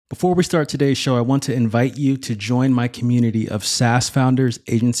Before we start today's show, I want to invite you to join my community of SaaS founders,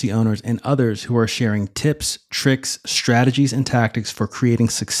 agency owners, and others who are sharing tips, tricks, strategies, and tactics for creating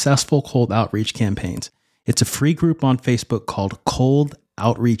successful cold outreach campaigns. It's a free group on Facebook called Cold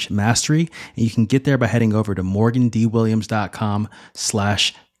Outreach Mastery, and you can get there by heading over to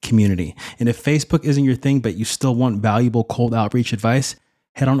morgandwilliams.com/community. And if Facebook isn't your thing, but you still want valuable cold outreach advice,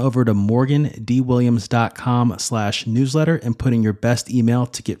 head on over to morgandwilliams.com/newsletter and put in your best email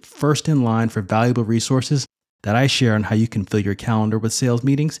to get first in line for valuable resources that I share on how you can fill your calendar with sales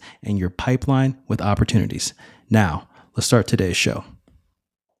meetings and your pipeline with opportunities. Now, let's start today's show.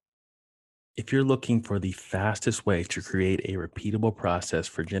 If you're looking for the fastest way to create a repeatable process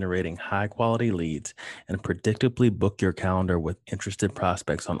for generating high quality leads and predictably book your calendar with interested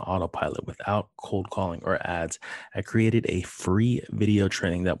prospects on autopilot without cold calling or ads, I created a free video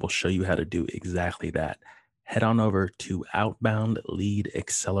training that will show you how to do exactly that. Head on over to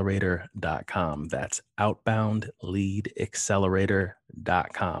outboundleadaccelerator.com. That's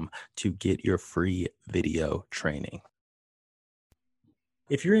outboundleadaccelerator.com to get your free video training.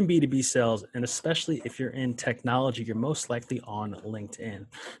 If you're in B2B sales, and especially if you're in technology, you're most likely on LinkedIn.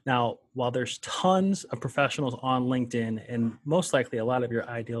 Now, while there's tons of professionals on LinkedIn and most likely a lot of your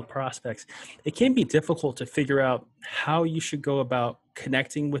ideal prospects, it can be difficult to figure out how you should go about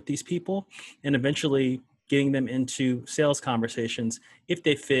connecting with these people and eventually getting them into sales conversations if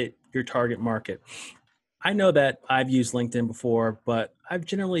they fit your target market. I know that I've used LinkedIn before, but I've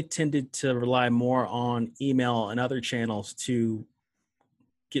generally tended to rely more on email and other channels to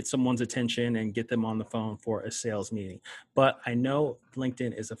get someone's attention and get them on the phone for a sales meeting. But I know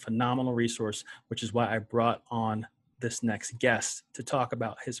LinkedIn is a phenomenal resource, which is why I brought on this next guest to talk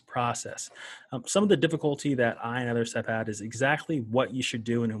about his process. Some of the difficulty that I and others have had is exactly what you should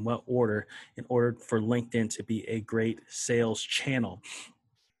do and in what order in order for LinkedIn to be a great sales channel.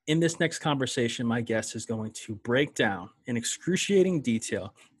 In this next conversation, my guest is going to break down in excruciating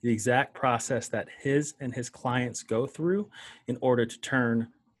detail the exact process that his and his clients go through in order to turn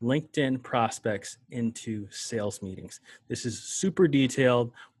LinkedIn prospects into sales meetings. This is super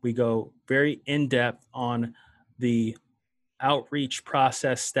detailed. We go very in-depth on the outreach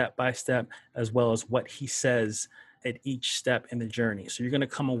process step by step, as well as what he says at each step in the journey. So you're going to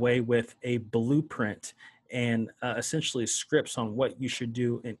come away with a blueprint and essentially scripts on what you should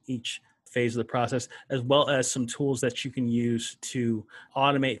do in each phase of the process, as well as some tools that you can use to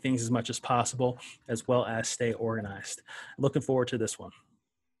automate things as much as possible, as well as stay organized. Looking forward to this one.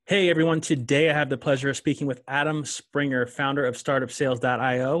 Hey everyone, today I have the pleasure of speaking with Adam Springer, founder of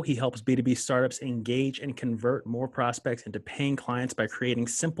StartupSales.io. He helps B2B startups engage and convert more prospects into paying clients by creating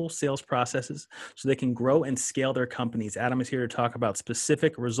simple sales processes so they can grow and scale their companies. Adam is here to talk about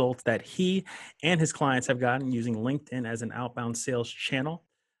specific results that he and his clients have gotten using LinkedIn as an outbound sales channel.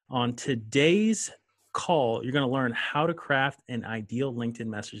 On today's call, you're going to learn how to craft an ideal LinkedIn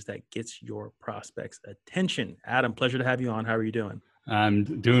message that gets your prospects' attention. Adam, pleasure to have you on. How are you doing?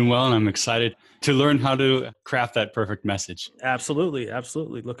 I'm doing well, and I'm excited to learn how to craft that perfect message. Absolutely.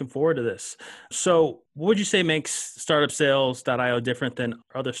 Absolutely. Looking forward to this. So what would you say makes StartupSales.io different than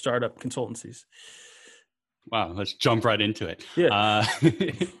other startup consultancies? Wow, let's jump right into it. Yeah.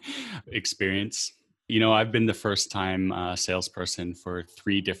 Experience. I've been the first-time salesperson for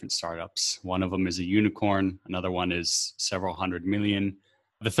 3 different startups. One of them is a unicorn. Another one is several hundred million.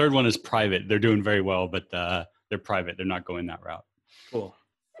 The third one is private. They're doing very well, but they're private. They're not going that route. Cool.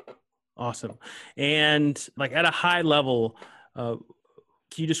 Awesome. And like at a high level, can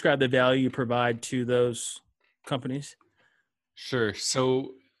you describe the value you provide to those companies? Sure.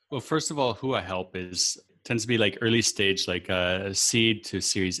 So, well, first of all, who I help tends to be like early stage, like seed to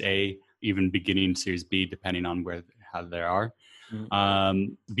Series A, even beginning Series B, depending on how they are.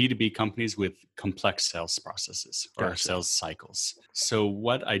 B2B companies with complex sales processes or sales cycles. So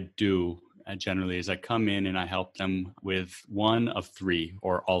what I do generally is I come in and I help them with one of 3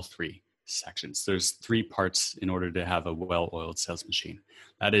 or all 3 sections. There's 3 parts in order to have a well-oiled sales machine.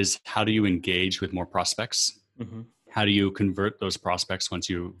 That is, how do you engage with more prospects? Mm-hmm. How do you convert those prospects once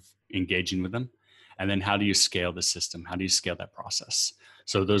you're engaging with them? And then how do you scale the system? How do you scale that process?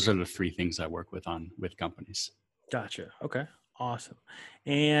 So those are the 3 things I work with companies. Gotcha. Okay. Awesome.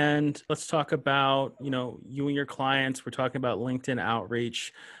 And let's talk about, you and your clients. We're talking about LinkedIn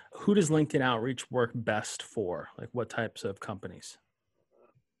outreach. Who does LinkedIn outreach work best for? Like what types of companies?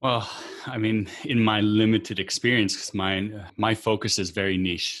 Well, I mean, in my limited experience, because my focus is very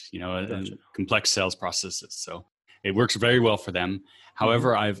niche, Gotcha. complex sales processes. So it works very well for them.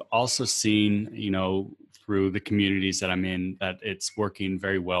 However, I've also seen, through the communities that I'm in, that it's working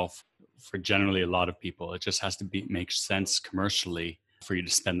very well for generally a lot of people. It just has to make sense commercially for you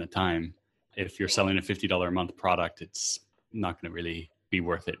to spend the time. If you're selling a $50 a month product, it's not going to really be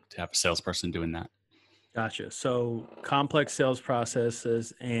worth it to have a salesperson doing that. Gotcha. So complex sales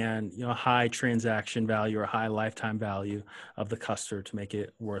processes and, high transaction value or high lifetime value of the customer to make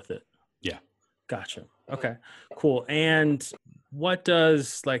it worth it. Yeah. Gotcha. Okay, cool. And what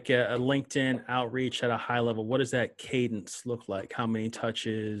does like a LinkedIn outreach at a high level, what does that cadence look like? How many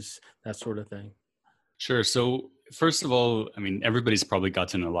touches, that sort of thing? Sure. So first of all, I mean, everybody's probably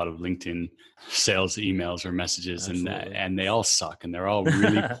gotten a lot of LinkedIn sales emails or messages, and they all suck, and they're all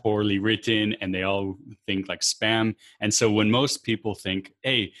really poorly written, and they all think like spam. And so when most people think,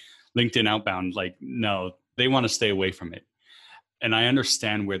 hey, LinkedIn outbound, like, no, they want to stay away from it. And I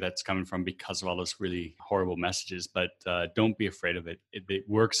understand where that's coming from because of all those really horrible messages, but don't be afraid of it. It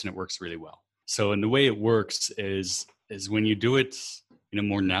works, and it works really well. So, and the way it works is when you do it in a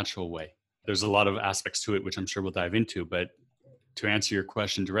more natural way. There's a lot of aspects to it, which I'm sure we'll dive into. But to answer your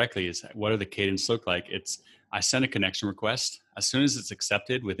question directly is what do the cadence look like? I send a connection request. As soon as it's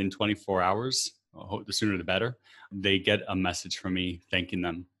accepted within 24 hours, the sooner the better, they get a message from me thanking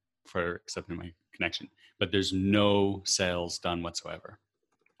them for accepting my connection. But there's no sales done whatsoever.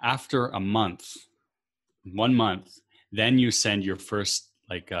 After a month, 1 month, then you send your first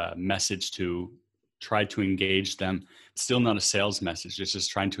message to try to engage them. It's still not a sales message. It's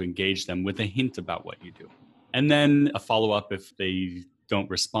just trying to engage them with a hint about what you do. And then a follow-up if they don't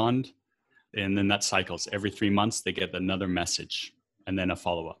respond. And then that cycles. Every 3 months, they get another message and then a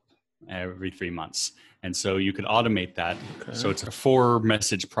follow-up every 3 months. And so you could automate that. Okay. So it's a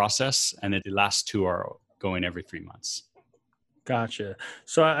 4-message process, and the last 2 are going every 3 months. Gotcha.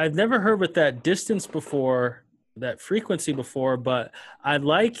 So I've never heard with that distance before, that frequency before, but I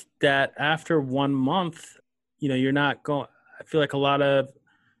like that after 1 month, you're not going, I feel like a lot of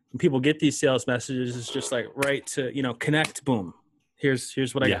when people get these sales messages, it's just like right to, connect, boom. Here's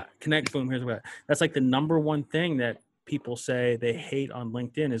what I got. Connect, boom. Here's what I got. That's like the number one thing that people say they hate on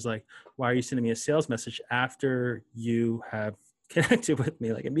LinkedIn is like, why are you sending me a sales message after you have connected with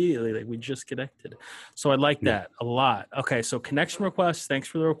me? Like immediately, like we just connected. So I like that a lot. Okay. So connection request, thanks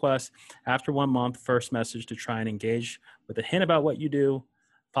for the request. After 1 month, first message to try and engage with a hint about what you do,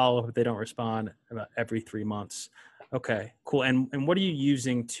 follow up if they don't respond about every 3 months. Okay, cool. And what are you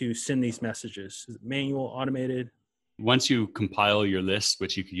using to send these messages? Is it manual, automated? Once you compile your list,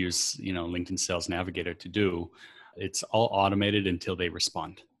 which you could use, LinkedIn Sales Navigator to do, it's all automated until they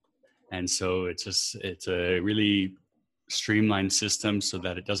respond. And so it's a really streamlined system so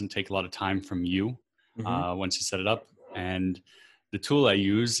that it doesn't take a lot of time from you once you set it up. And the tool I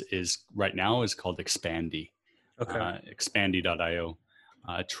use right now is called Expandy. Okay. Expandy.io.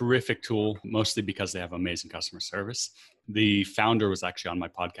 A terrific tool, mostly because they have amazing customer service. The founder was actually on my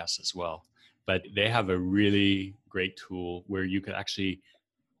podcast as well, but they have a really great tool where you could actually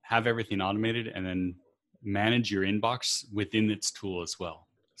have everything automated and then manage your inbox within its tool as well.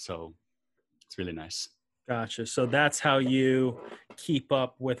 So it's really nice. Gotcha. So that's how you keep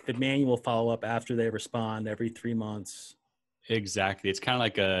up with the manual follow-up after they respond every 3 months. Exactly. It's kind of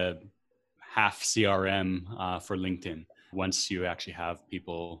like a half CRM for LinkedIn once you actually have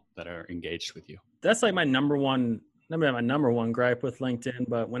people that are engaged with you. That's like my number one gripe with LinkedIn,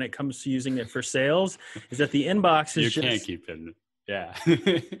 but when it comes to using it for sales is that the inbox is you can't keep it. Yeah.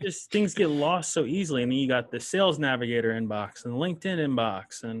 just things get lost so easily. I mean, you got the Sales Navigator inbox and LinkedIn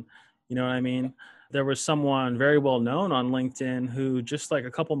inbox, and you know what I mean? There was someone very well known on LinkedIn who just like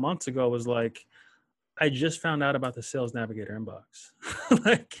a couple months ago was like, I just found out about the Sales Navigator inbox.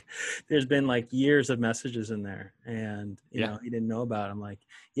 Like there's been like years of messages in there and you know, he didn't know about it. I'm like,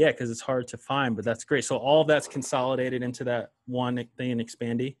 yeah, because it's hard to find, but that's great. So all of that's consolidated into that one thing in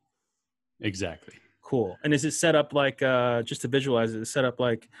Expandy? Exactly. Cool. And is it set up like, just to visualize it, is it set up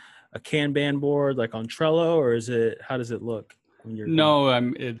like a Kanban board, like on Trello, or how does it look? No,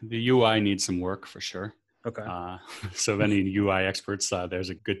 the UI needs some work for sure. Okay. So if any UI experts,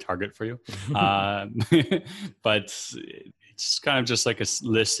 there's a good target for you. But it's kind of just like a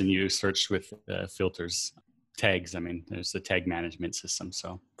list and you search with filters, tags. I mean, there's the tag management system.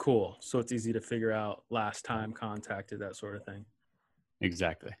 So cool. So it's easy to figure out last time contacted, that sort of thing.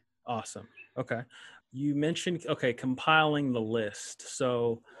 Exactly. Awesome. Okay. You mentioned, compiling the list.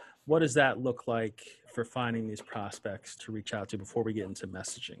 So what does that look like for finding these prospects to reach out to before we get into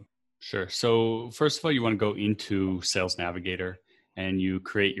messaging? Sure. So first of all, you want to go into Sales Navigator and you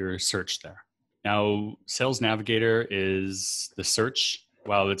create your search there. Now, Sales Navigator is the search.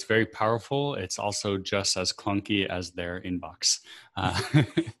 While it's very powerful, it's also just as clunky as their inbox.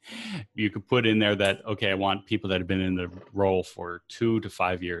 You could put in there that, okay, I want people that have been in the role for 2 to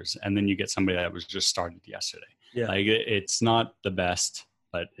 5 years. And then you get somebody that was just started yesterday. Yeah. Like it's not the best,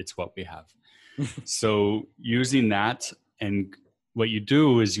 but it's what we have. So using that, and what you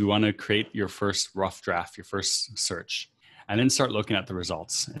do is you want to create your first rough draft, your first search, and then start looking at the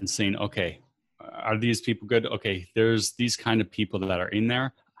results and saying, okay, are these people good? Okay, there's these kind of people that are in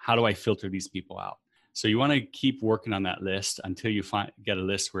there. How do I filter these people out? So you want to keep working on that list until you get a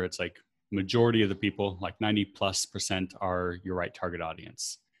list where it's like majority of the people, like 90+% are your right target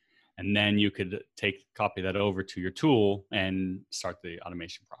audience. And then you could copy that over to your tool and start the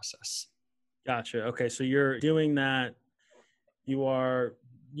automation process. Gotcha. Okay. So you're doing that. You are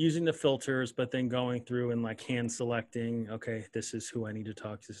using the filters, but then going through and like hand selecting, okay, this is who I need to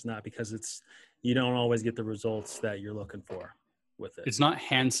talk to. This is not, because you don't always get the results that you're looking for with it. It's not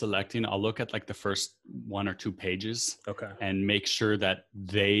hand selecting. I'll look at like the first 1 or 2 pages, okay, and make sure that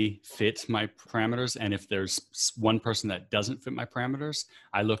they fit my parameters. And if there's one person that doesn't fit my parameters,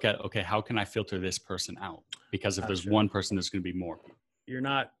 I look at, okay, how can I filter this person out? Because if there's one person, there's going to be more. You're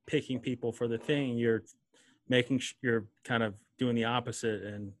not picking people for the thing. You're you're kind of doing the opposite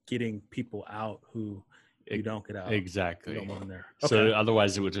and getting people out who you don't get out. Exactly. You don't want them there. Okay. So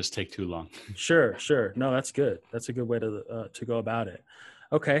otherwise it would just take too long. Sure. No, that's good. That's a good way to go about it.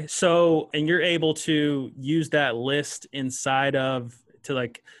 Okay. So, and you're able to use that list inside of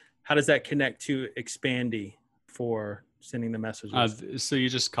how does that connect to Expandy for sending the messages? So you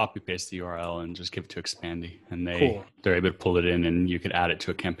just copy paste the URL and just give it to Expandy, and they're able to pull it in, and you could add it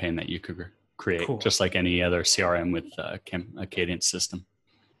to a campaign that you could create, just like any other CRM with a Kadence system.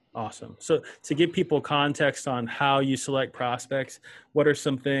 Awesome. So to give people context on how you select prospects, what are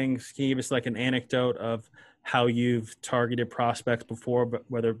some things, can you give us like an anecdote of how you've targeted prospects before, but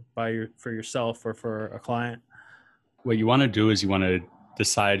whether for yourself or for a client? What you want to do is you want to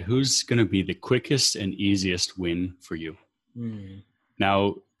decide who's going to be the quickest and easiest win for you.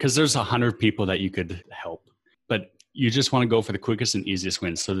 Now, because there's 100 people that you could help, but you just want to go for the quickest and easiest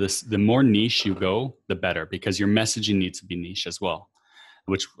win. So the more niche you go, the better, because your messaging needs to be niche as well,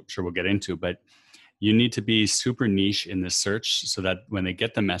 which I'm sure we'll get into. But you need to be super niche in this search so that when they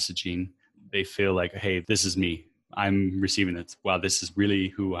get the messaging, they feel like, hey, this is me. I'm receiving it. Wow, this is really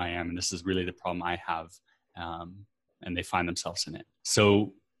who I am, and this is really the problem I have. And they find themselves in it.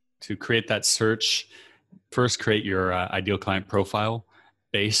 So to create that search, first create your ideal client profile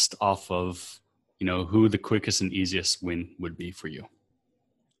based off of who the quickest and easiest win would be for you.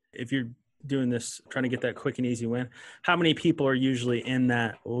 If you're doing this, trying to get that quick and easy win, how many people are usually in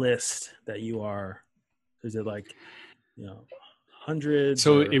that list that you are? Is it like, hundreds?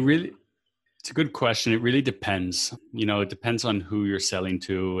 So it's a good question. It really depends. It depends on who you're selling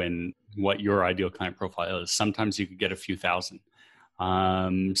to and what your ideal client profile is. Sometimes you could get a few thousand.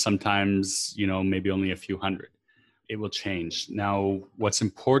 Sometimes, maybe only a few hundred. It will change. Now, what's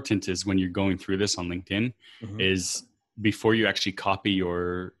important is when you're going through this on LinkedIn is before you actually copy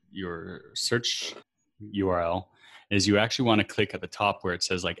your search URL, is you actually want to click at the top where it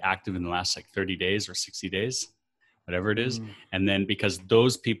says like active in the last like 30 days or 60 days, whatever it is. And then because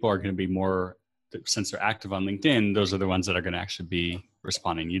those people are going to be more, since they're active on LinkedIn, those are the ones that are going to actually be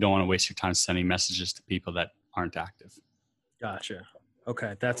responding. You don't want to waste your time sending messages to people that aren't active. Gotcha.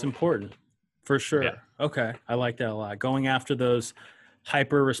 Okay. That's important for sure. Yeah. Okay. I like that a lot. Going after those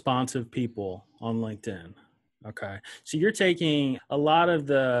hyper responsive people on LinkedIn. Okay. So you're taking a lot of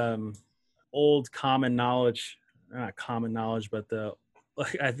the old common knowledge, not common knowledge, but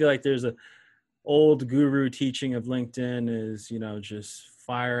I feel like there's a old guru teaching of LinkedIn is, just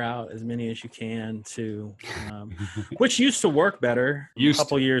fire out as many as you can to, which used to work better a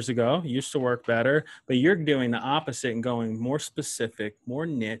couple years ago, used to work better, but you're doing the opposite and going more specific, more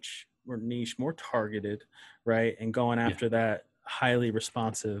niche, more targeted, right? And going after that highly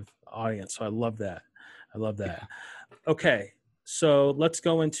responsive audience. So I love that. Yeah. Okay. So let's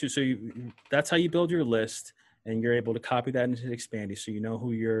go into, that's how you build your list, and you're able to copy that into Expandy so you know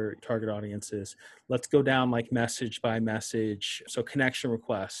who your target audience is. Let's go down like message by message. So connection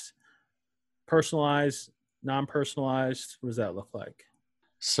requests, personalized, non-personalized, what does that look like?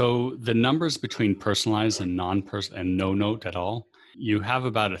 So the numbers between personalized and non-personal and no note at all, you have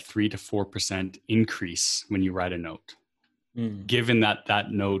about a 3 to 4% increase when you write a note. Given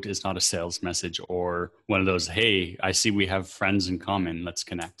that note is not a sales message or one of those, hey, I see we have friends in common, let's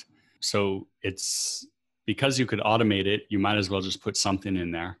connect. So it's because you could automate it, you might as well just put something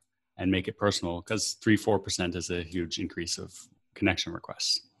in there and make it personal, because 3-4% is a huge increase of connection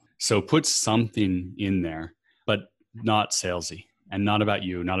requests. So put something in there, but not salesy and not about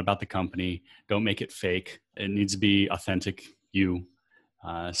you, not about the company. Don't make it fake. It needs to be authentic you.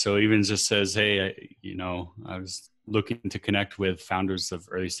 So even just says, hey, I was looking to connect with founders of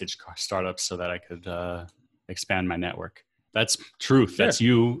early stage startups so that I could expand my network. That's truth. Yeah. That's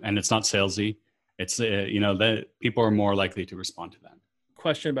you. And it's not salesy. It's, that people are more likely to respond to that.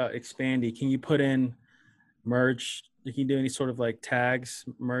 Question about Expandy. Can you put in merge? Can you do any sort of like tags,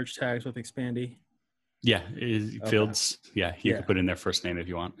 merge tags with Expandy? Yeah. Fields. Yeah. You can put in their first name if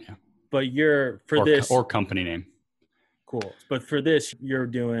you want. Yeah. But or company name. Cool. But for this, you're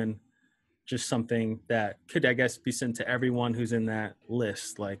doing just something that could, I guess, be sent to everyone who's in that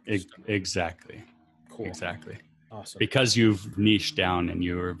list. Like exactly. Cool. Exactly. Awesome. Because you've niched down and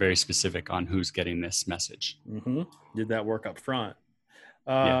you're very specific on who's getting this message. Mm-hmm. Did that work up front.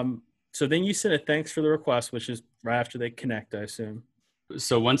 So then you send a thanks for the request, which is right after they connect, I assume.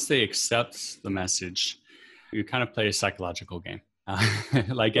 So once they accept the message, you kind of play a psychological game,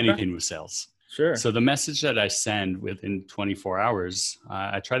 like anything with sales. Sure. So the message that I send within 24 hours,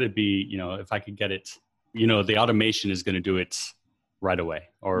 I try to be, if I could get it, the automation is going to do it right away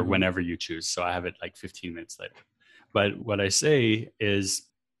or whenever you choose. So I have it like 15 minutes later. But what I say is,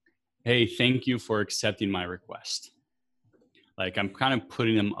 hey, thank you for accepting my request. Like I'm kind of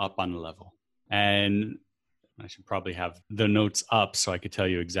putting them up on a level, and I should probably have the notes up so I could tell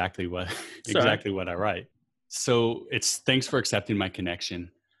you exactly what I write. So it's thanks for accepting my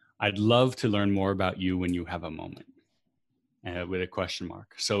connection. I'd love to learn more about you when you have a moment, with a question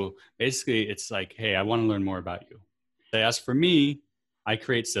mark. So basically it's like, hey, I want to learn more about you. As for me, I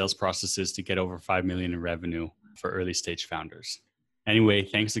create sales processes to get over 5 million in revenue for early stage founders. Anyway,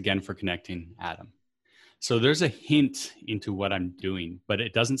 thanks again for connecting, Adam. So there's a hint into what I'm doing, but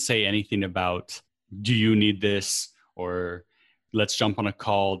it doesn't say anything about, do you need this? Or let's jump on a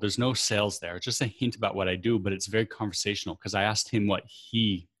call. There's no sales there. It's just a hint about what I do, but it's very conversational because I asked him what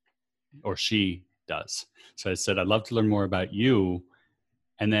he or she does. So I said, I'd love to learn more about you.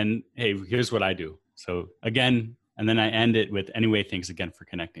 And then, hey, here's what I do. So again, and then I end it with, anyway, thanks again for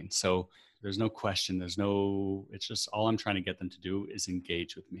connecting. So there's no question. It's just all I'm trying to get them to do is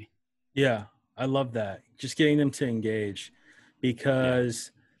engage with me. Yeah, I love that. Just getting them to engage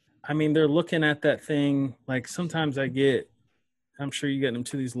because, I mean, they're looking at that thing. Like sometimes I'm sure you get them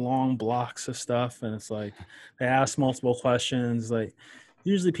to these long blocks of stuff and it's like, they ask multiple questions. Like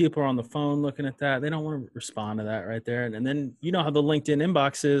usually people are on the phone looking at that. They don't want to respond to that right there. And then, you know how the LinkedIn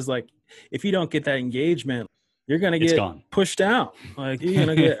inbox is, like, if you don't get that engagement, you're going to get pushed out. Like you're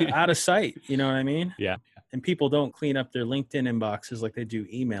going to get out of sight. You know what I mean? Yeah. And people don't clean up their LinkedIn inboxes like they do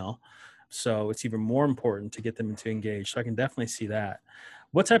email. So it's even more important to get them to engage. So I can definitely see that.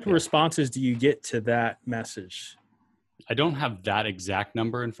 What type of responses do you get to that message? I don't have that exact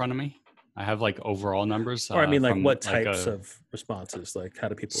number in front of me. I have like overall numbers. Or I mean, like what types of responses? Like how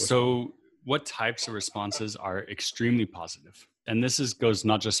do people respond? So what types of responses are extremely positive? And this goes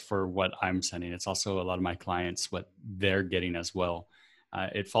not just for what I'm sending. It's also a lot of my clients, what they're getting as well.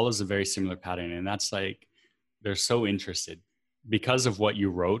 It follows a very similar pattern. And that's like, they're so interested because of what you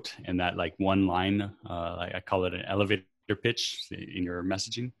wrote in that like one line, like I call it an elevator pitch in your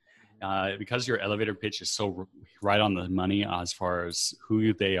messaging. Because your elevator pitch is so right on the money as far as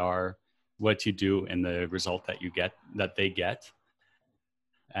who they are, what you do, and the result that they get.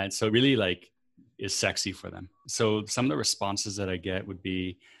 And so really like is sexy for them. So some of the responses that I get would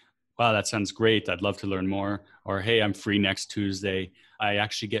be, wow, that sounds great. I'd love to learn more. Or, hey, I'm free next Tuesday. I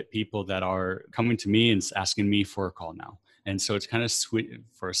actually get people that are coming to me and asking me for a call now. And so it's kind of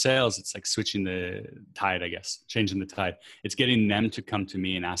for sales, it's like switching the tide, I guess, changing the tide. It's getting them to come to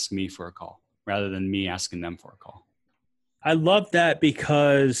me and ask me for a call rather than me asking them for a call. I love that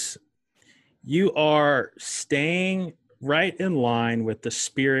because you are staying right in line with the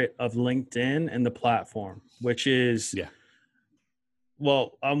spirit of LinkedIn and the platform, which is,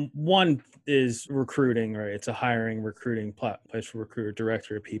 one is recruiting, right? It's a recruiting place for recruiter,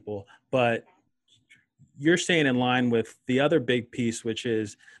 director of people, but you're staying in line with the other big piece, which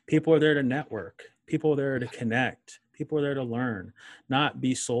is people are there to network, people are there to connect, people are there to learn, not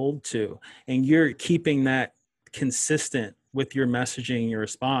be sold to. And you're keeping that consistent with your messaging, your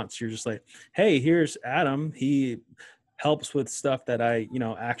response. You're just like, hey, here's Adam. He helps with stuff that I,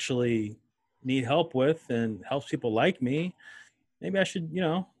 actually need help with and helps people like me. Maybe I should,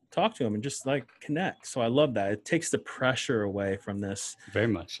 talk to him and just like connect. So I love that. It takes the pressure away from this very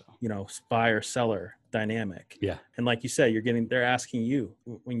much so, buyer seller dynamic. Yeah. And like you said, they're asking you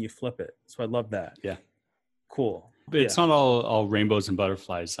when you flip it. So I love that. Yeah. Cool. But it's not all rainbows and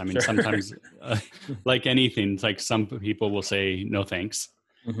butterflies. I mean, sometimes like anything, it's like some people will say, no, thanks.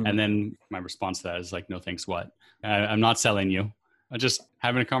 Mm-hmm. And then my response to that is like, no, thanks. What? I'm not selling you. I'm just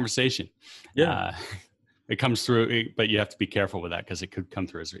having a conversation. Yeah. It comes through, but you have to be careful with that because it could come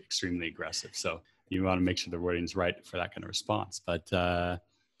through as extremely aggressive. So you want to make sure the wording is right for that kind of response. But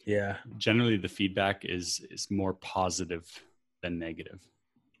Yeah, Generally, the feedback is more positive than negative.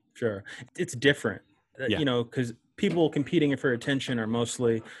 sure. It's different, Yeah. because people competing for attention are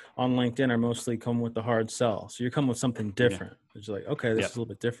mostly on LinkedIn are mostly come with the hard sell. So you come with something Yeah. different. It's like, okay, this Yeah. is a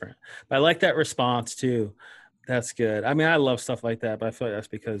little bit different. But I like that response too. That's good. I mean, I love stuff like that, but I feel like that's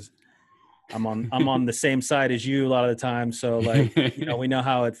because I'm on the same side as you a lot of the time. So like, we know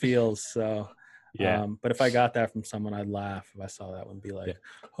how it feels. So Yeah. but if I got that from someone, I'd laugh if I saw that one, be Yeah. like,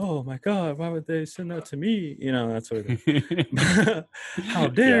 "Oh my God, why would they send that to me?" That sort of thing. How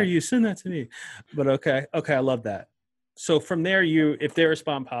dare Yeah. you send that to me? But okay, I love that. So from there, if they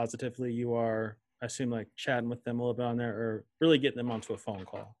respond positively, you are, I assume, like chatting with them a little bit on there, or really getting them onto a phone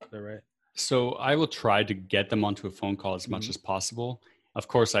call. Is that right? So I will try to get them onto a phone call as much Mhm. as possible. Of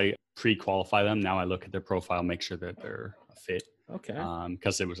course, I pre-qualify them. Now I look at their profile, make sure that they're a fit, Okay.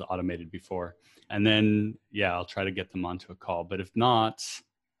 because it was automated before. And then, yeah, I'll try to get them onto a call. But if not,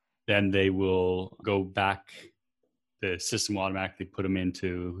 then they will go back. The system will automatically put them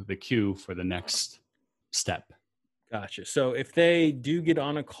into the queue for the next step. Gotcha. So if they do get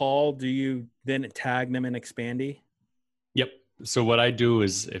on a call, do you then tag them in Expandy? Yep. So what I do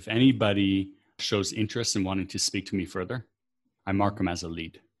is if anybody shows interest in wanting to speak to me further, I mark them as a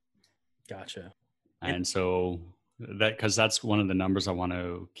lead. Gotcha. And And so because that's one of the numbers I want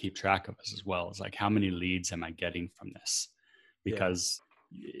to keep track of as well, is like how many leads am I getting from this? yeah, Because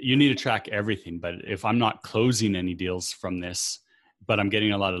you need to track everything. But if I'm not closing any deals from this, but I'm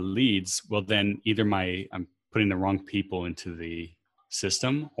getting a lot of leads, well, then either I'm putting the wrong people into the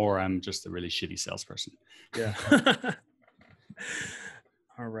system, or I'm just a really shitty salesperson. yeah.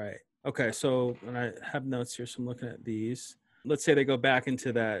 All right. Okay. So, and I have notes here, so I'm looking at these. Let's say they go back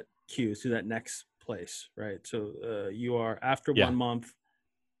into that queue, to that next place, right? So you are after Yeah. 1 month,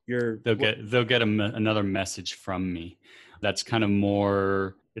 you're They'll get another message from me. That's kind of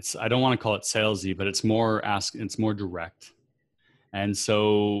more. I don't want to call it salesy, but it's more direct. And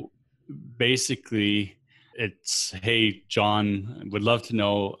so basically, it's, hey, John, would love to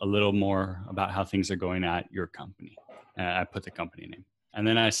know a little more about how things are going at your company. I put the company name, and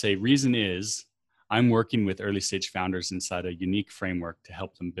then I say, reason is I'm working with early stage founders inside a unique framework to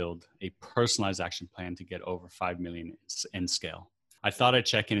help them build a personalized action plan to get over 5 million in scale. I thought I'd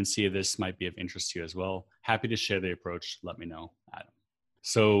check in and see if this might be of interest to you as well. Happy to share the approach. Let me know, Adam.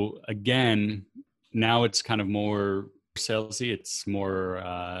 So again, now it's kind of more salesy. It's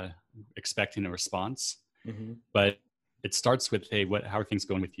more expecting a response. Mhm. But it starts with, hey, how are things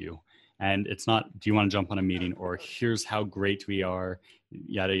going with you? And it's not, do you want to jump on a meeting, or here's how great we are,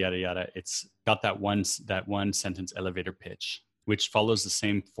 yada, yada, yada. It's got that one sentence elevator pitch, which follows the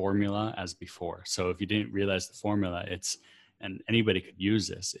same formula as before. So if you didn't realize the formula, and anybody could use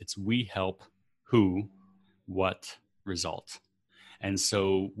this, it's we help who, what, result. And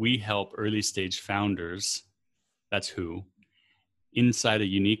so we help early stage founders, that's who, inside a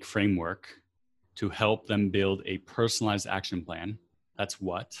unique framework to help them build a personalized action plan, that's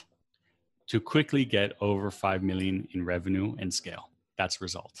what, to quickly get over 5 million in revenue and scale. That's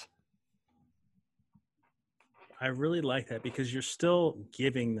result. I really like that, because you're still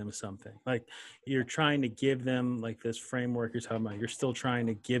giving them something. Like, you're trying to give them, like, this framework you're talking about. You're still trying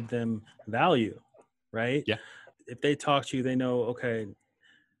to give them value, right? Yeah. If they talk to you, they know, okay,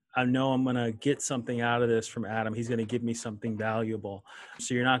 I know I'm going to get something out of this from Adam. He's going to give me something valuable.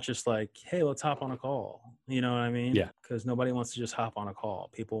 So you're not just like, hey, let's hop on a call. You know what I mean? Yeah. Because nobody wants to just hop on a call.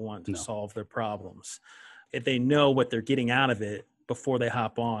 People want to No. solve their problems. If they know what they're getting out of it before they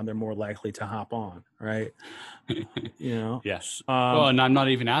hop on, they're more likely to hop on, right? Yeah. Well, and I'm not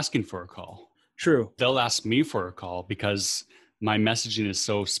even asking for a call. True. They'll ask me for a call because my messaging is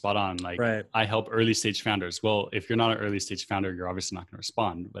so spot on. Like, right. I help early stage founders. Well, if you're not an early stage founder, you're obviously not going to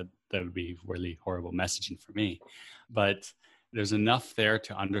respond, but that would be really horrible messaging for me. But there's enough there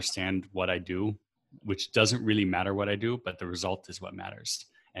to understand what I do, which doesn't really matter what I do, but the result is what matters.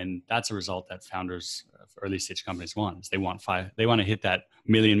 And that's a result that founders of early stage companies want. They want to hit that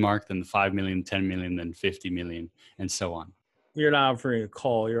million mark, then the 5 million, 10 million, then 50 million, and so on. You're not offering a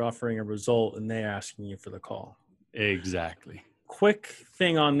call, you're offering a result, and they're asking you for the call. Exactly. Quick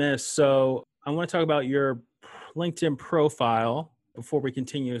thing on this. So I want to talk about your LinkedIn profile before we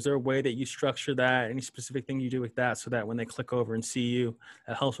continue. Is there a way that you structure that? Any specific thing you do with that so that when they click over and see you,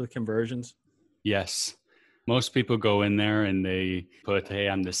 that helps with conversions? Yes. Most people go in there and they put, hey,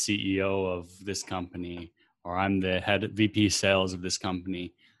 I'm the CEO of this company, or I'm the head VP sales of this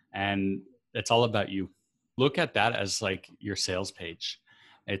company. And it's all about you. Look at that as like your sales page.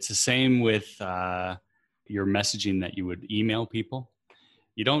 It's the same with your messaging that you would email people.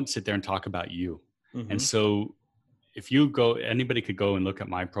 You don't sit there and talk about you. Mm-hmm. And so if you go, anybody could go and look at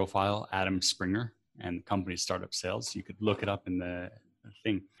my profile, Adam Springer, and company startup sales. You could look it up in the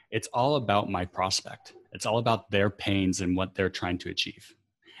thing. It's all about my prospect. It's all about their pains and what they're trying to achieve.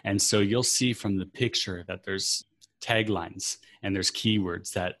 And so you'll see from the picture that there's taglines and there's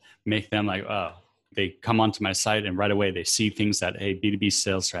keywords that make them like, oh, they come onto my site and right away they see things that, hey, B2B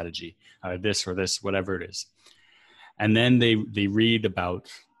sales strategy, this or this, whatever it is. And then they read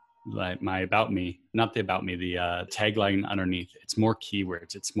about like my about me, not the about me, the tagline underneath. It's more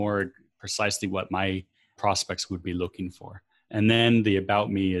keywords. It's more precisely what my prospects would be looking for. And then the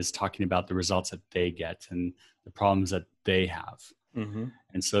about me is talking about the results that they get and the problems that they have. Mm-hmm.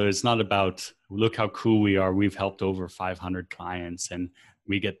 And so it's not about, look how cool we are. We've helped over 500 clients and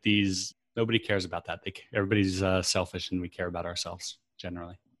we get these. Nobody cares about that. Everybody's selfish and we care about ourselves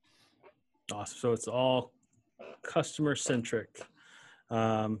generally. Awesome. So it's all customer centric.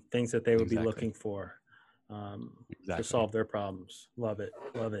 Things that they would be looking for to solve their problems. Love it.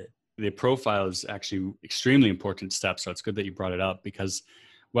 Love it. The profile is actually extremely important step. So it's good that you brought it up because,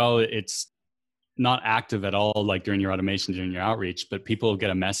 well, it's not active at all, like during your automation, during your outreach, but people get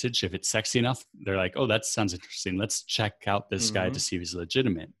a message. If it's sexy enough, they're like, oh, that sounds interesting. Let's check out this guy to see if he's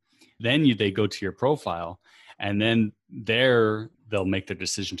legitimate. Then they go to your profile and then they'll make their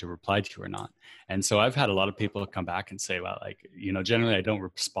decision to reply to you or not. And so I've had a lot of people come back and say, well, like, generally I don't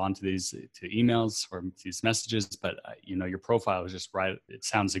respond to to emails or these messages, but your profile is just right. It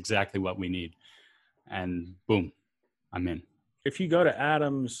sounds exactly what we need. And boom, I'm in. If you go to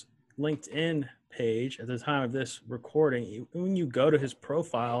Adam's LinkedIn page at the time of this recording, when you go to his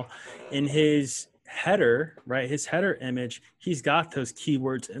profile, in his header, right, his header image, he's got those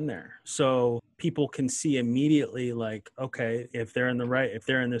keywords in there. So people can see immediately, like, okay, if they're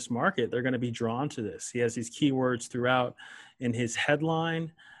in this market, they're going to be drawn to this. He has these keywords throughout in his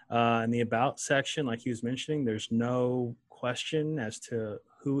headline, in the about section, like he was mentioning. There's no question as to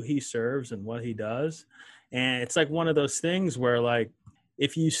who he serves and what he does. And it's like one of those things where, like,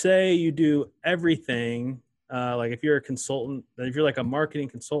 if you say you do everything, like if you're a consultant, if you're like a marketing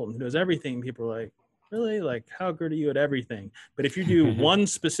consultant who does everything, people are like, really? Like, how good are you at everything? But if you do one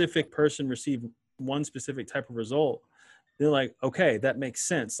specific person receive one specific type of result, they're like, okay, that makes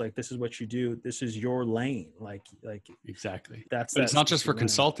sense. Like, this is what you do. This is your lane. Like exactly. But it's not just for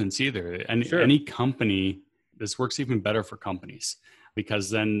consultants either. And any company, this works even better for companies because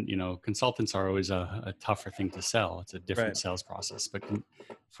then, consultants are always a tougher thing to sell. It's a different sales process. But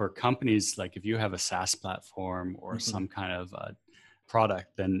for companies, like if you have a SaaS platform or some kind of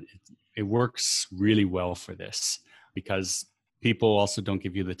product, then it works really well for this because people also don't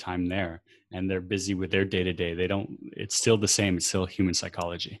give you the time there and they're busy with their day-to-day. It's still the same. It's still human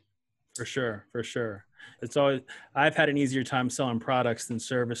psychology. For sure. It's always, I've had an easier time selling products than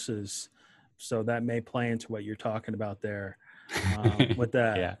services. So that may play into what you're talking about there with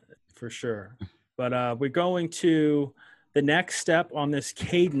that. Yeah, for sure. But we're going to the next step on this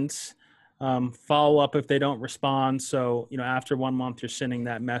cadence. Follow up if they don't respond. So, after 1 month, you're sending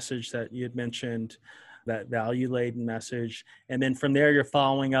that message that you had mentioned, that value-laden message. And then from there, you're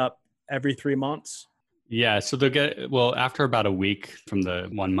following up every 3 months. Yeah. So they'll after about a week from the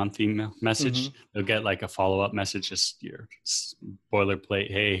 1 month email message, they'll get like a follow-up message, just your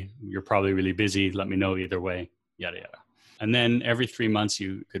boilerplate. Hey, you're probably really busy. Let me know either way, yada, yada. And then every 3 months,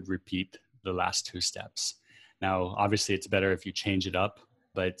 you could repeat the last 2 steps. Now, obviously it's better if you change it up,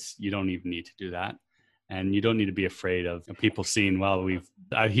 but you don't even need to do that. And you don't need to be afraid of people seeing, well,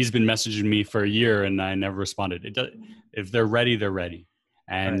 he's been messaging me for a year and I never responded. If they're ready, they're ready.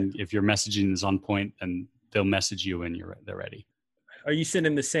 And if your messaging is on point, then they'll message you when they're ready. Are you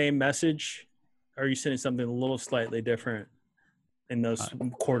sending the same message? Or are you sending something a little slightly different in those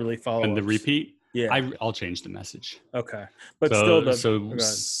quarterly follow-ups? And the repeat? Yeah. I'll change the message. Okay. But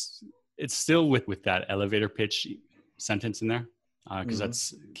it's still with that elevator pitch sentence in there. Because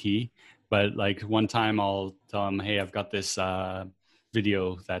that's key. But like one time I'll tell them, hey, I've got this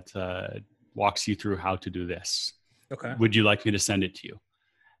video that walks you through how to do this. Okay. Would you like me to send it to you?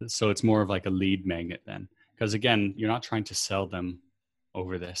 So it's more of like a lead magnet then. Because again, you're not trying to sell them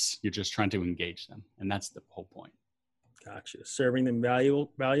over this. You're just trying to engage them. And that's the whole point. Gotcha. Serving them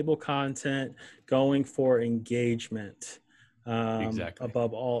valuable content, going for engagement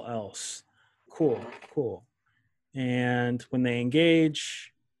above all else. Cool. And when they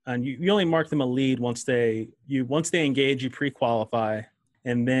engage, and you only mark them a lead once they engage, you pre-qualify,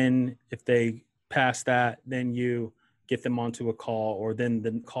 and then if they pass that, then you get them onto a call, or then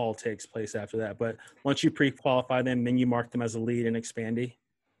the call takes place after that. But once you pre-qualify them, then you mark them as a lead in Expandi.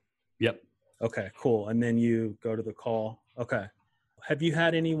 Yep. Okay, cool. And then you go to the call. Okay. Have you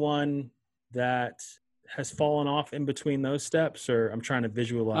had anyone that has fallen off in between those steps, or I'm trying to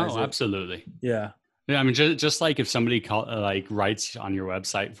visualize Oh, it. absolutely. Yeah. Yeah, I mean, just like if somebody like writes on your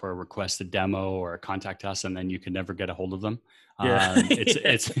website for a request a demo or a contact us, and then you can never get a hold of them. Yeah.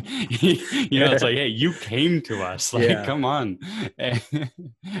 It's it's like, hey, you came to us, like, Yeah. come on.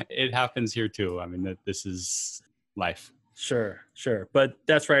 It happens here too. I mean, this is life. Sure. But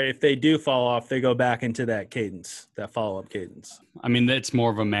that's right. If they do fall off, they go back into that cadence, that follow-up cadence. I mean, it's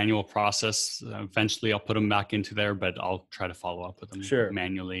more of a manual process. Eventually, I'll put them back into there, but I'll try to follow up with them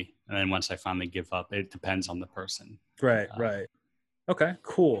manually. And then once I finally give up, it depends on the person. Right. Okay,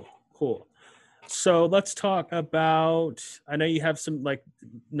 cool. So let's talk about, I know you have some like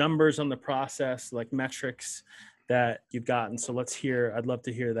numbers on the process, like metrics that you've gotten. So I'd love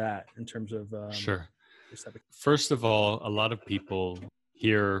to hear that in terms of. Sure. First of all, a lot of people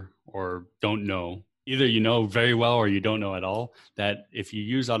hear or don't know, either you know very well or you don't know at all, that if you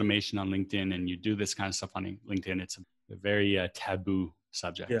use automation on LinkedIn and you do this kind of stuff on LinkedIn, it's a very taboo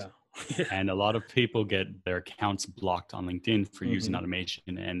subject. Yeah. And a lot of people get their accounts blocked on LinkedIn for using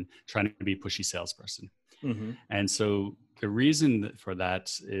automation and trying to be a pushy salesperson. And so the reason for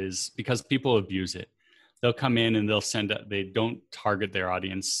that is because people abuse it. They'll come in and they don't target their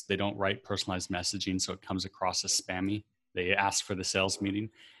audience. They don't write personalized messaging, so it comes across as spammy. They ask for the sales meeting,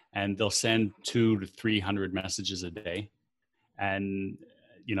 and they'll send 200 to 300 messages a day. And,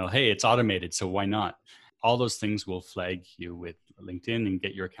 hey, it's automated, so why not? All those things will flag you with LinkedIn and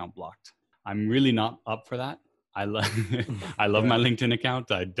get your account blocked. I'm really not up for that. I love my LinkedIn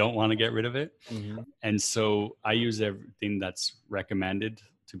account. I don't want to get rid of it. And so I use everything that's recommended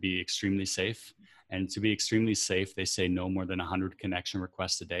to be extremely safe. And to be extremely safe, they say no more than 100 connection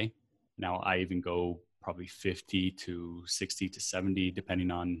requests a day. Now, I even go probably 50 to 60 to 70, depending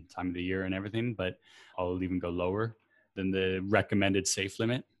on time of the year and everything, but I'll even go lower than the recommended safe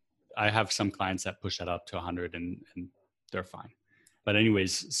limit. I have some clients that push that up to 100 and they're fine. But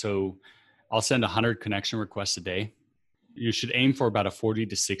anyways, so I'll send 100 connection requests a day. You should aim for about a 40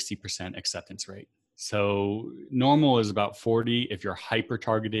 to 60% acceptance rate. So normal is about 40. If you're hyper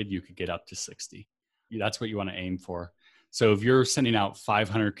targeted, you could get up to 60. That's what you want to aim for. So if you're sending out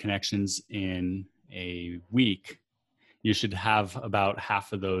 500 connections in a week, you should have about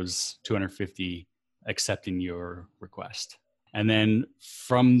half of those 250 accepting your request. And then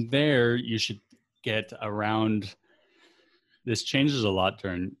from there, you should get around, this changes a lot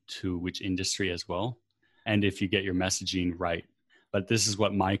to which industry as well. And if you get your messaging right. But this is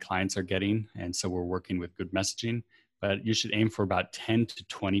what my clients are getting. And so we're working with good messaging. But you should aim for about 10 to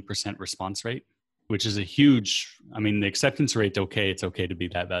 20% response rate, which is a huge, the acceptance rate, it's okay to be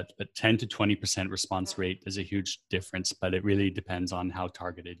that bad, but 10 to 20% response rate is a huge difference, but it really depends on how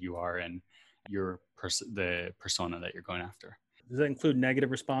targeted you are and the persona that you're going after. Does that include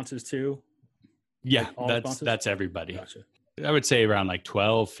negative responses too? Yeah, like that's everybody. Gotcha. I would say around like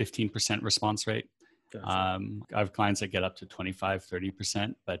 12, 15% response rate. Gotcha. I have clients that get up to 25,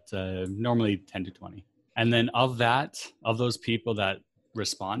 30%, but normally 10 to 20. And then of those people that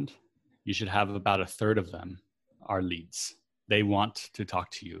respond, you should have about a third of them are leads. They want to talk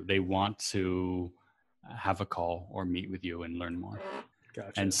to you. They want to have a call or meet with you and learn more.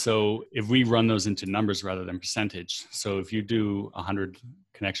 Gotcha. And so if we run those into numbers rather than percentage, so if you do 100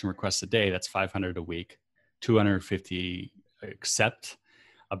 connection requests a day, that's 500 a week, 250 accept,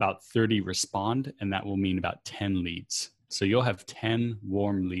 about 30 respond, and that will mean about 10 leads. So you'll have 10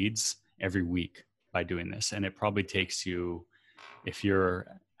 warm leads every week by doing this. And it probably takes you, if you're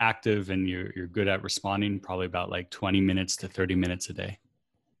active and you're good at responding, probably about like 20 minutes to 30 minutes a day.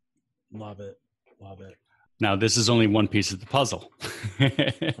 Love it. Now, this is only one piece of the puzzle.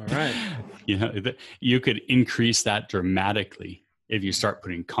 All right. You could increase that dramatically if you start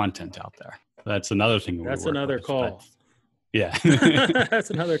putting content out there. That's another thing. That's another call. Yeah. That's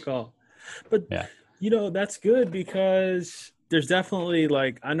another call. But, that's good because there's definitely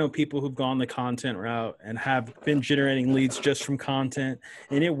I know people who've gone the content route and have been generating leads just from content,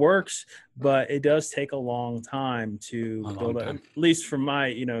 and it works, but it does take a long time to build up, at least from my,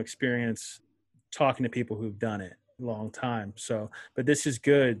 experience talking to people who've done it a long time. So, but this is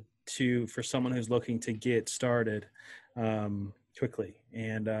good for someone who's looking to get started quickly.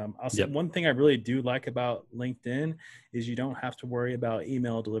 And I'll say one thing I really do like about LinkedIn is you don't have to worry about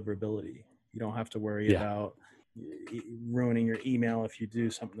email deliverability. You don't have to worry about ruining your email if you do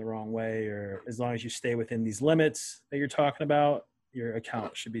something the wrong way, or as long as you stay within these limits that you're talking about, your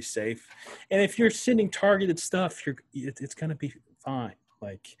account should be safe. And if you're sending targeted stuff, it's going to be fine.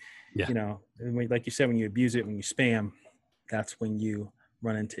 Like you said, when you abuse it, when you spam, that's when you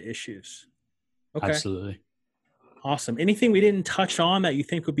run into issues. Okay. Absolutely. Awesome. Anything we didn't touch on that you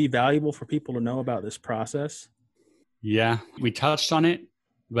think would be valuable for people to know about this process? Yeah, we touched on it,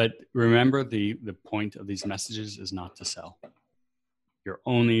 but remember the point of these messages is not to sell. You're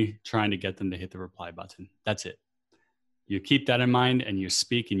only trying to get them to hit the reply button. That's it. You keep that in mind and you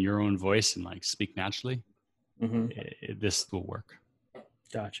speak in your own voice and like speak naturally. This will work.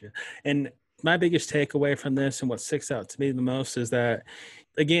 Gotcha. And my biggest takeaway from this and what sticks out to me the most is that,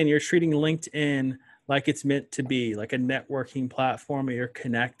 again, you're treating LinkedIn like it's meant to be, like a networking platform where you're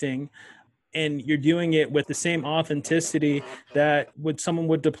connecting, and you're doing it with the same authenticity that someone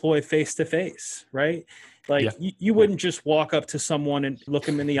would deploy face to face, right? Like you wouldn't just walk up to someone and look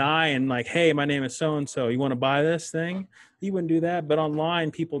them in the eye and like, hey, my name is so-and-so. You want to buy this thing? You wouldn't do that. But online,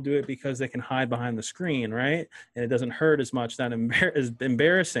 people do it because they can hide behind the screen, right? And it doesn't hurt as much, not as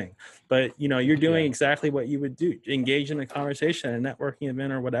embarrassing. But, you're doing exactly what you would do. Engage in a conversation, a networking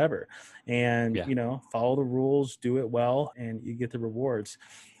event or whatever. And, follow the rules, do it well, and you get the rewards.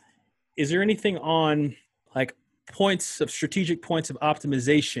 Is there anything on like strategic points of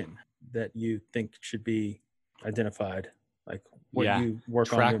optimization that you think should be identified? Like what you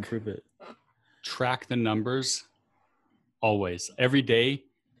work on to improve it? Track the numbers always. Every day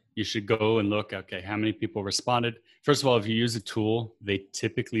you should go and look, okay, how many people responded? First of all, if you use a tool, they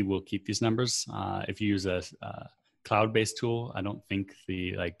typically will keep these numbers. If you use a cloud-based tool, I don't think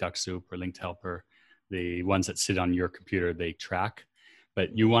the like DuckSoup or Linked Helper, the ones that sit on your computer, they track.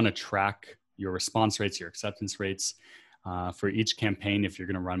 But you want to track your response rates, your acceptance rates for each campaign, if you're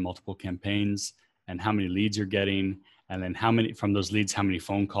going to run multiple campaigns, and how many leads you're getting, and then how many from those leads, how many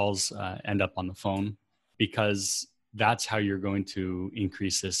phone calls end up on the phone, because that's how you're going to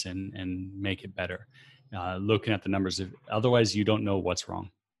increase this and make it better. Looking at the numbers, otherwise you don't know what's wrong.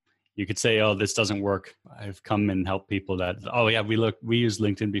 You could say, oh, this doesn't work. I've come and helped people that, oh yeah, we used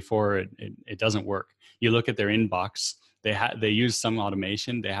LinkedIn before. It doesn't work. You look at their inbox. They use some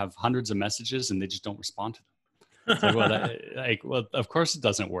automation. They have hundreds of messages and they just don't respond to them. It's like, well, of course it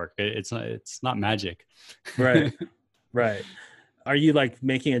doesn't work. It's not magic. Right. Right. Are you like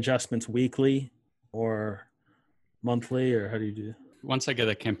making adjustments weekly or monthly, or how do you do? Once I get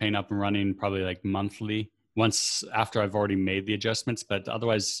a campaign up and running, probably like monthly, once after I've already made the adjustments, but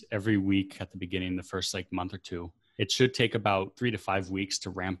otherwise every week at the beginning, the first like month or two. It should take about 3 to 5 weeks to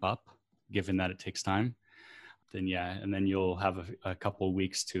ramp up, given that it takes time. And then you'll have a couple of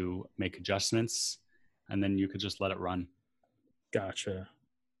weeks to make adjustments, and then you could just let it run. Gotcha.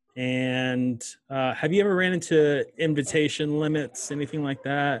 And have you ever ran into invitation limits, anything like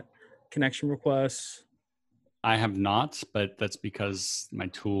that? Connection requests? I have not, but that's because my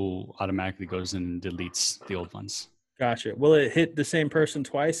tool automatically goes and deletes the old ones. Gotcha. Will it hit the same person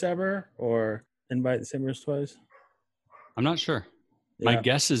twice ever, or invite the same person twice? I'm not sure. Yeah. My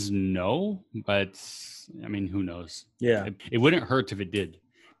guess is no, but I mean, who knows? Yeah. It wouldn't hurt if it did,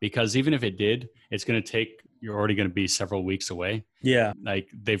 because even if it did, it's going to take, you're already going to be several weeks away. Yeah. Like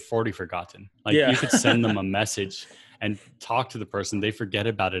they've already forgotten. Like you could send them a message and talk to the person. They forget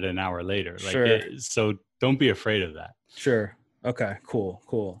about it an hour later. Like so don't be afraid of that. Sure. Okay,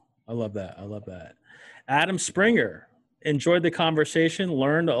 cool. I love that. Adam Springer, enjoyed the conversation,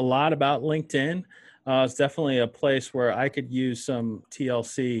 learned a lot about LinkedIn. It's definitely a place where I could use some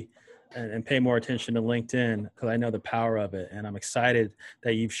TLC and pay more attention to LinkedIn, because I know the power of it. And I'm excited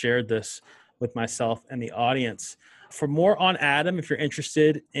that you've shared this with myself and the audience. For more on Adam, if you're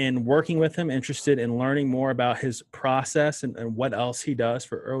interested in working with him, interested in learning more about his process and what else he does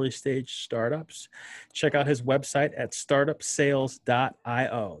for early stage startups, check out his website at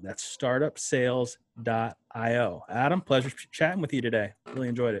startupsales.io. That's startupsales.io. Adam, pleasure chatting with you today. Really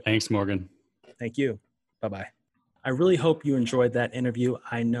enjoyed it. Thanks, Morgan. Thank you. Bye-bye. I really hope you enjoyed that interview.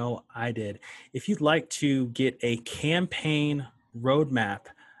 I know I did. If you'd like to get a campaign roadmap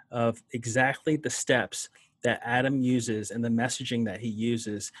of exactly the steps that Adam uses and the messaging that he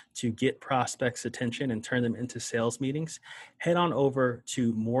uses to get prospects' attention and turn them into sales meetings, head on over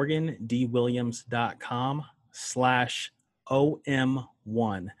to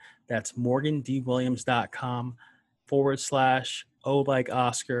morgandwilliams.com/OM1. That's morgandwilliams.com/O like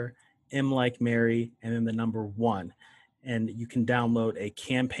Oscar, M like Mary, and then the number 1. And you can download a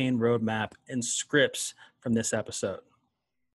campaign roadmap and scripts from this episode.